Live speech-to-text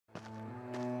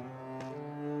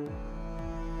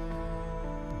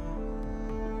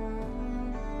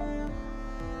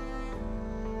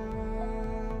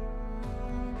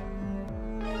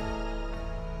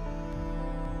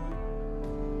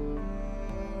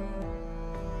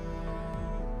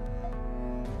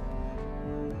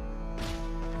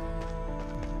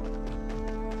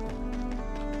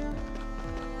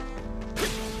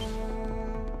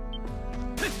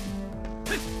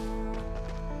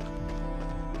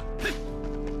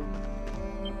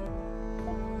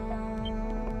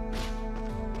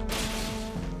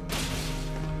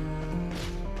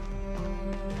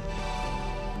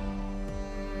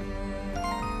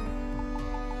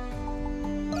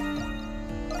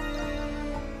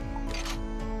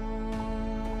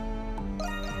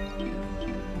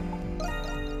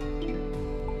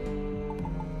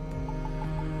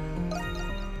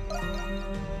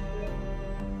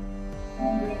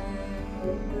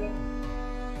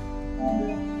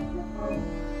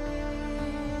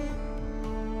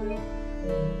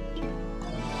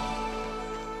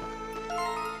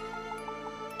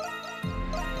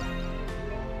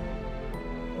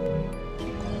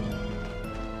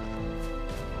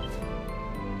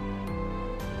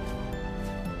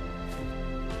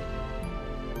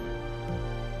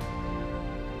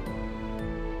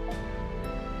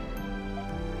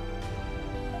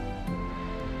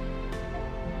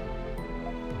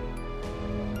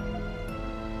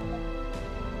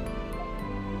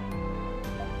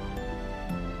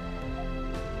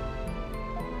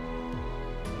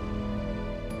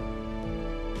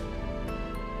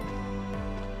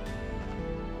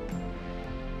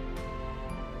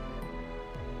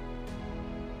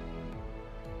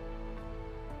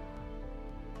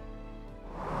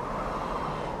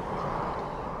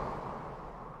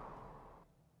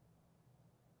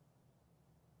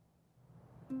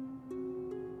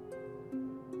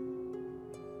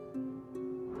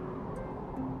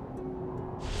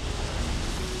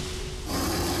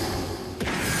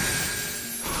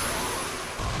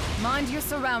Mind your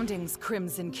surroundings,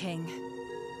 Crimson King.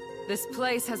 This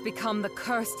place has become the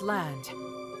cursed land,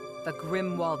 the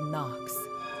Grimwald Nox.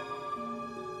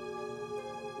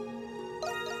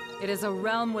 It is a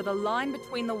realm where the line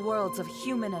between the worlds of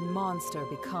human and monster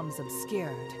becomes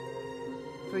obscured.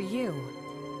 For you,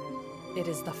 it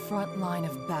is the front line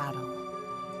of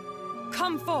battle.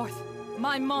 Come forth,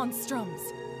 my monstrums,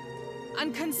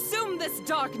 and consume this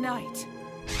dark night!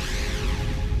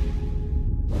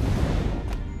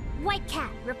 White Cat,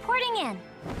 reporting in.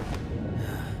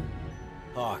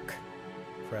 Hawk,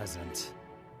 present.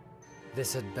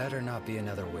 This had better not be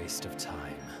another waste of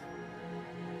time.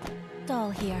 Doll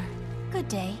here. Good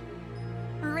day.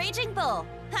 Raging Bull,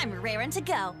 I'm raring to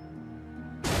go.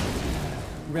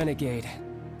 Renegade.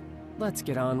 Let's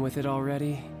get on with it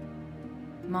already.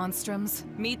 Monstrums,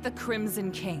 meet the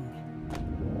Crimson King.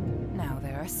 Now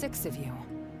there are 6 of you.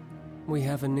 We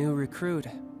have a new recruit.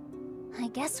 I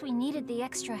guess we needed the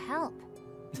extra help.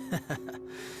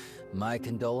 My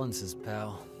condolences,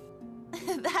 pal.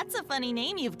 That's a funny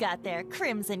name you've got there,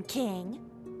 Crimson King.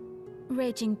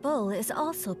 Raging Bull is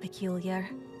also peculiar.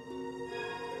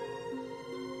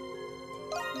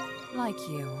 Like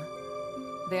you.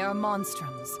 They are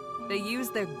monstrums. They use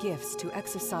their gifts to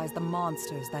exorcise the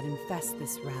monsters that infest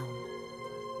this realm.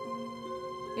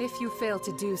 If you fail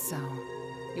to do so,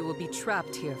 you will be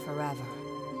trapped here forever.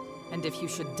 And if you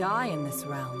should die in this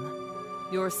realm,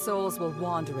 your souls will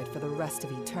wander it for the rest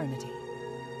of eternity.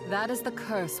 That is the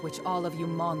curse which all of you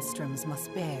monstrums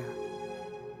must bear.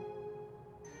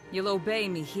 You'll obey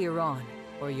me here on,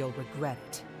 or you'll regret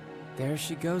it. There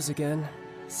she goes again,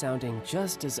 sounding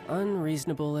just as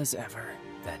unreasonable as ever.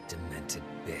 That demented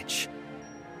bitch.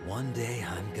 One day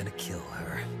I'm gonna kill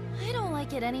her. I don't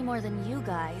like it any more than you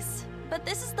guys. But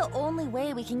this is the only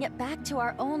way we can get back to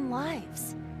our own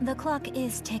lives. The clock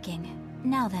is ticking.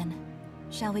 Now then,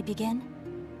 shall we begin?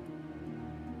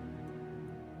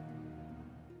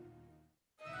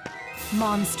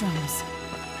 Monstrums,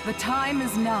 the time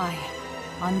is nigh.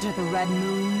 Under the red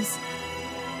moons,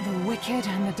 the wicked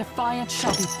and the defiant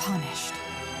shall be punished.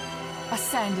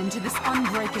 Ascend into this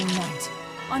unbreaking night,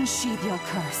 unsheath your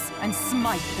curse, and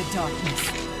smite the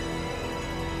darkness.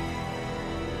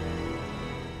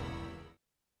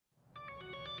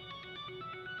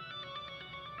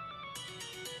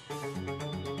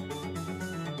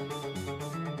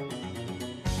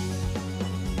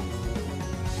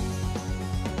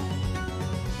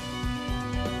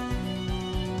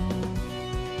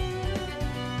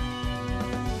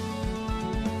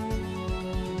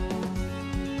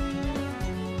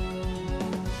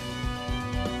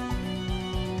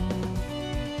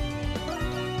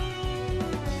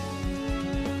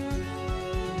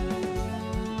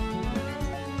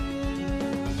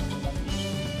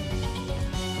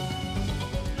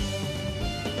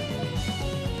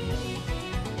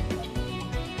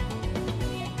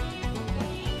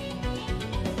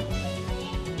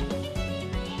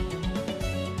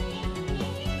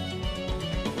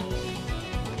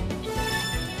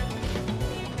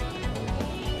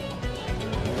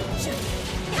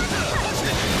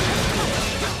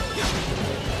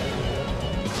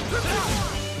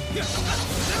 Yeah!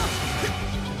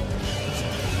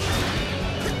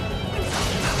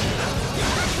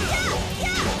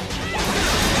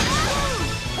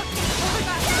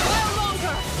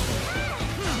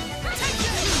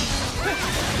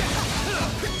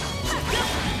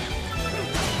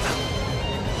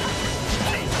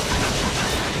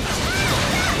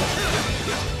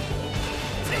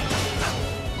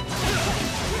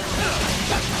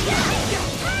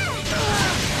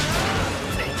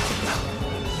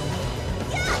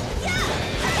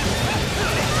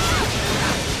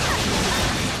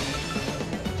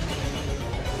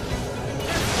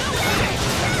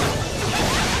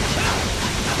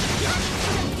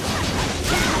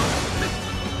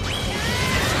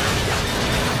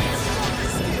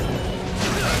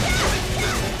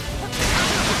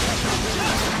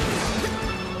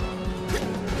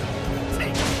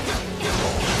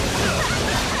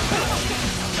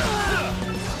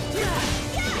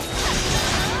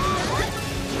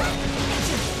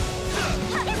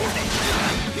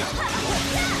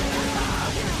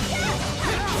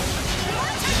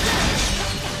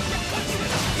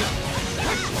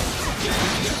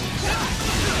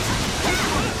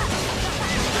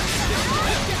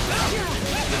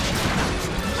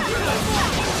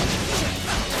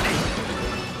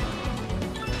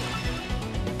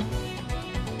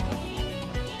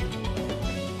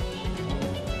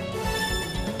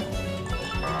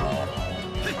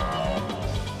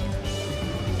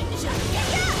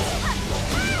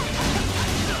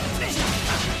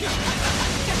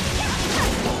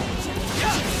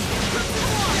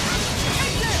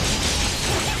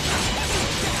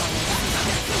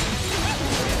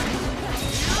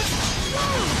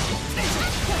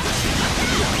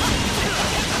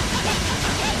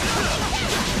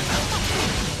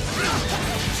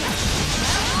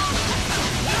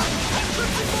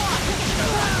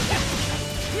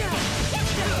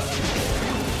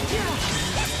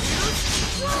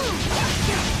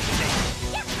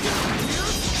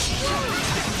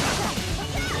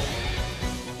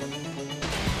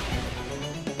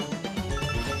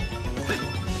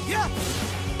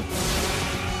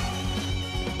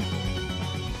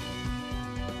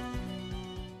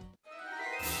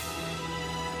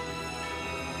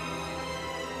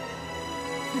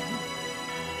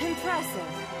 impressive.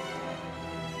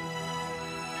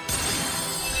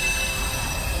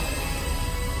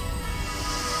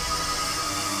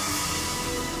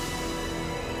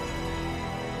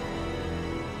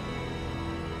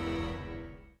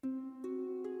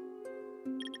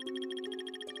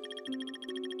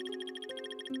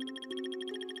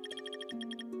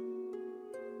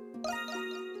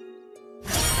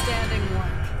 Standing work.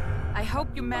 I hope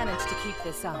you manage to keep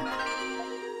this up.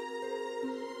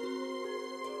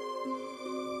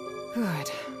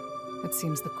 Good. It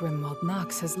seems the Grimwald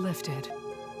Nox has lifted.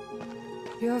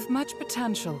 You have much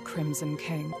potential, Crimson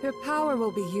King. Your power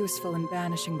will be useful in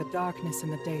banishing the darkness in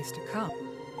the days to come.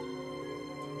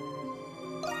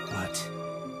 But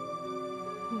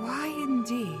Why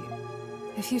indeed?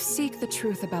 If you seek the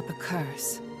truth about the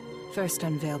curse, first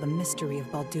unveil the mystery of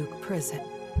Balduke Prison.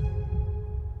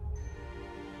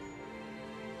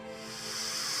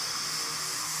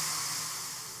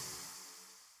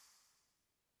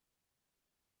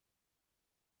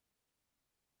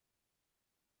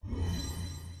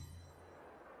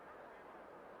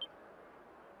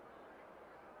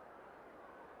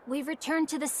 We've returned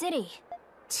to the city.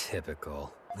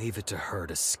 typical. Leave it to her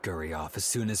to scurry off as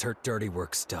soon as her dirty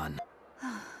work's done.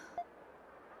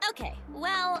 Okay,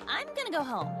 well, I'm gonna go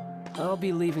home. I'll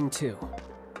be leaving too.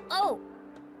 Oh,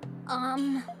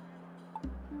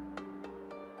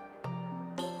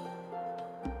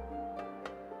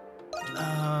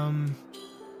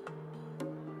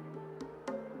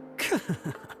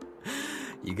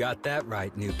 You got that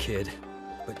right, new kid.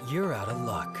 But you're out of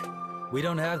luck. We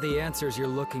don't have the answers you're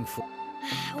looking for.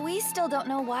 We still don't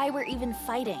know why we're even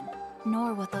fighting.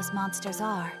 nor what those monsters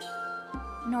are.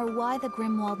 Nor why the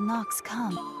Grimwald Nox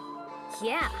come.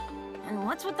 Yeah, and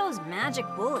what's with those magic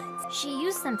bullets? She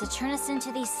used them to turn us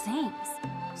into these things.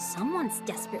 Someone's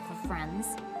desperate for friends.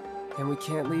 And we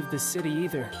can't leave the city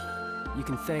either. You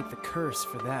can thank the curse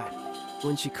for that.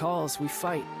 When she calls, we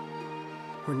fight.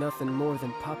 We're nothing more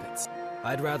than puppets.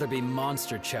 I'd rather be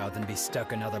monster chow than be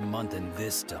stuck another month in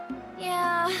this stuff.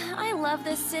 Yeah, I love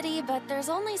this city, but there's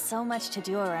only so much to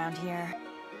do around here.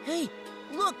 Hey,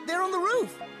 look, they're on the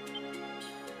roof!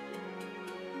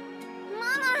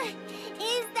 Mama,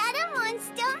 is that a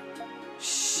monster?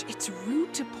 Shh, it's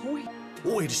rude to point.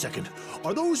 Wait a second.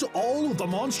 Are those all of the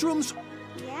monstrums?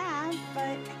 Yeah, but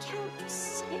I count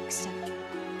 6 of them.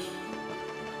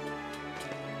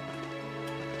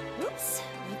 Oops,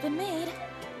 we've been made.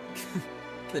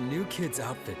 The new kid's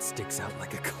outfit sticks out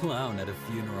like a clown at a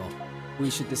funeral. We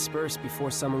should disperse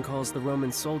before someone calls the Roman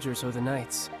soldiers or the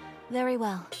knights. Very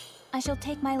well. I shall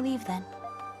take my leave then.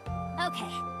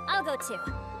 Okay, I'll go too.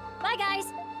 Bye, guys!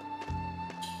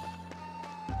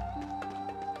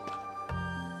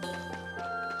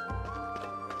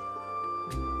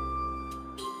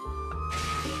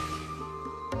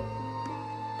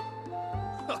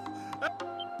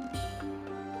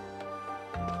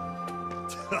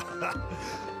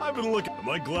 I've been looking. Am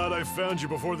I glad I found you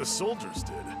before the soldiers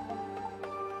did?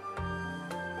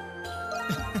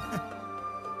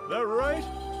 That right?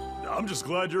 I'm just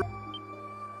glad you're...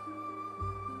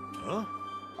 Huh?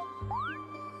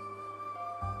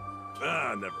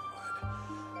 Ah, never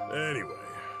mind. Anyway,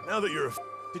 now that you're a...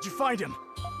 Did you find him?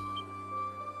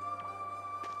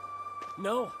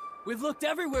 No, we've looked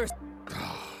everywhere.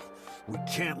 We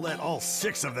can't let all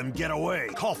 6 of them get away.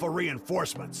 Call for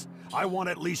reinforcements. I want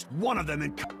at least one of them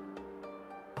in...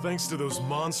 Thanks to those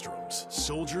monstrums,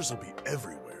 soldiers will be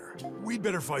everywhere. We'd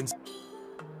better find...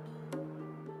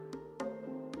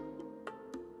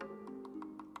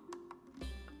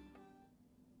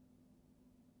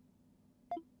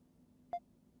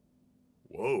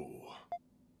 Whoa.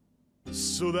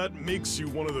 So that makes you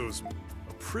one of those...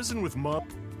 A prison with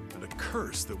and a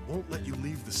curse that won't let you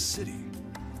leave the city.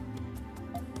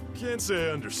 Can't say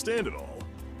I understand it all.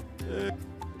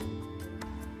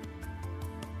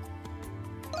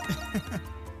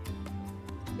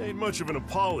 Ain't much of an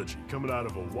apology coming out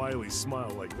of a wily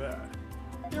smile like that.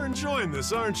 You're enjoying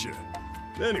this, aren't you?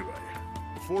 Anyway,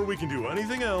 before we can do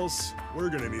anything else, we're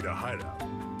gonna need a hideout.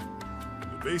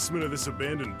 The basement of this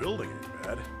abandoned building ain't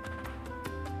bad.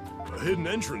 A hidden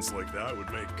entrance like that would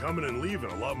make coming and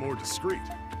leaving a lot more discreet.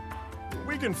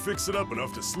 We can fix it up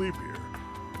enough to sleep here.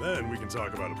 Then we can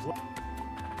talk about a plan.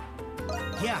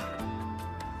 Yeah.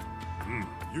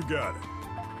 You got it.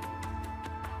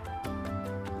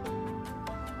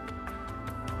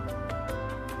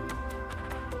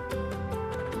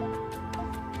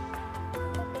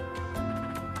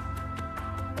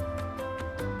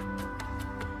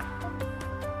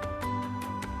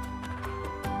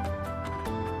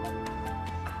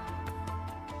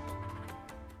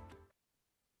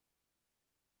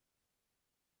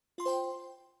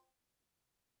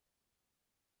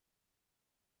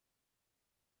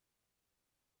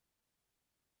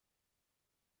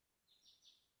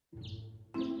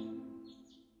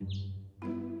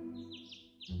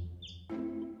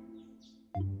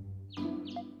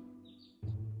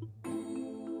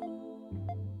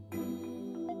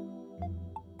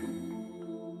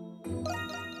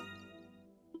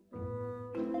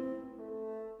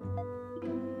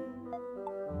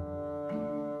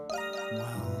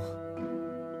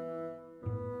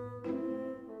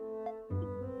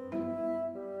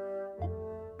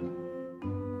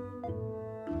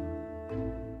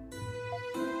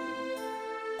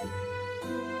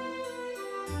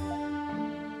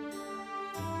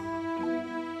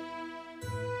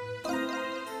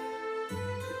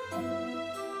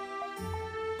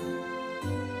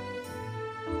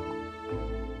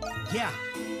 Yeah.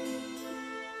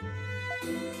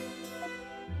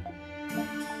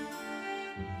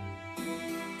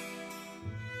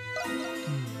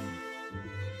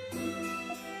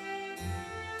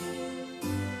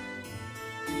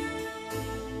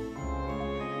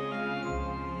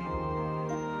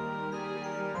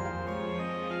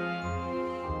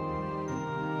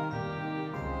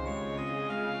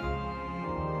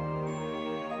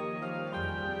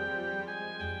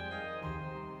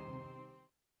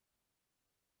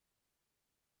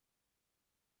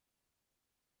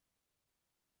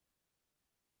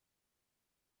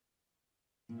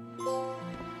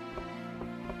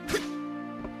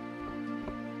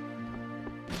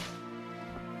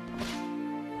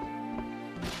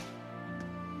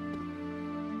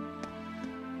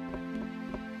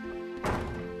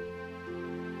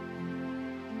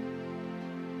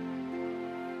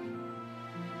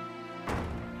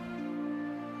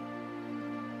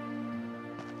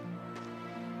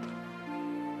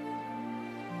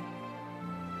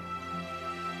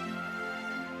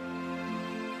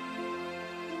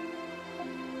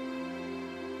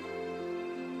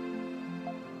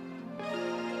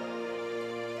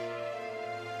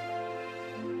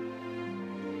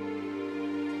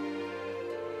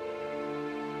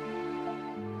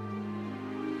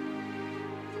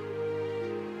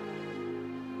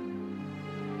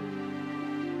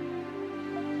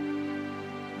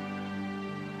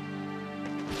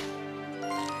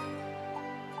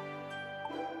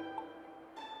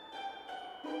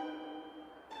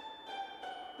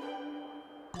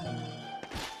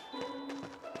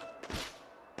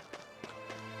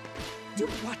 You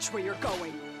watch where you're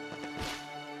going.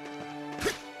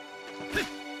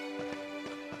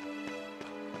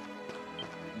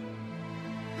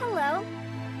 Hello?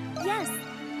 Yes.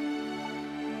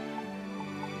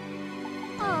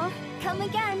 Aw, come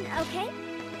again, okay?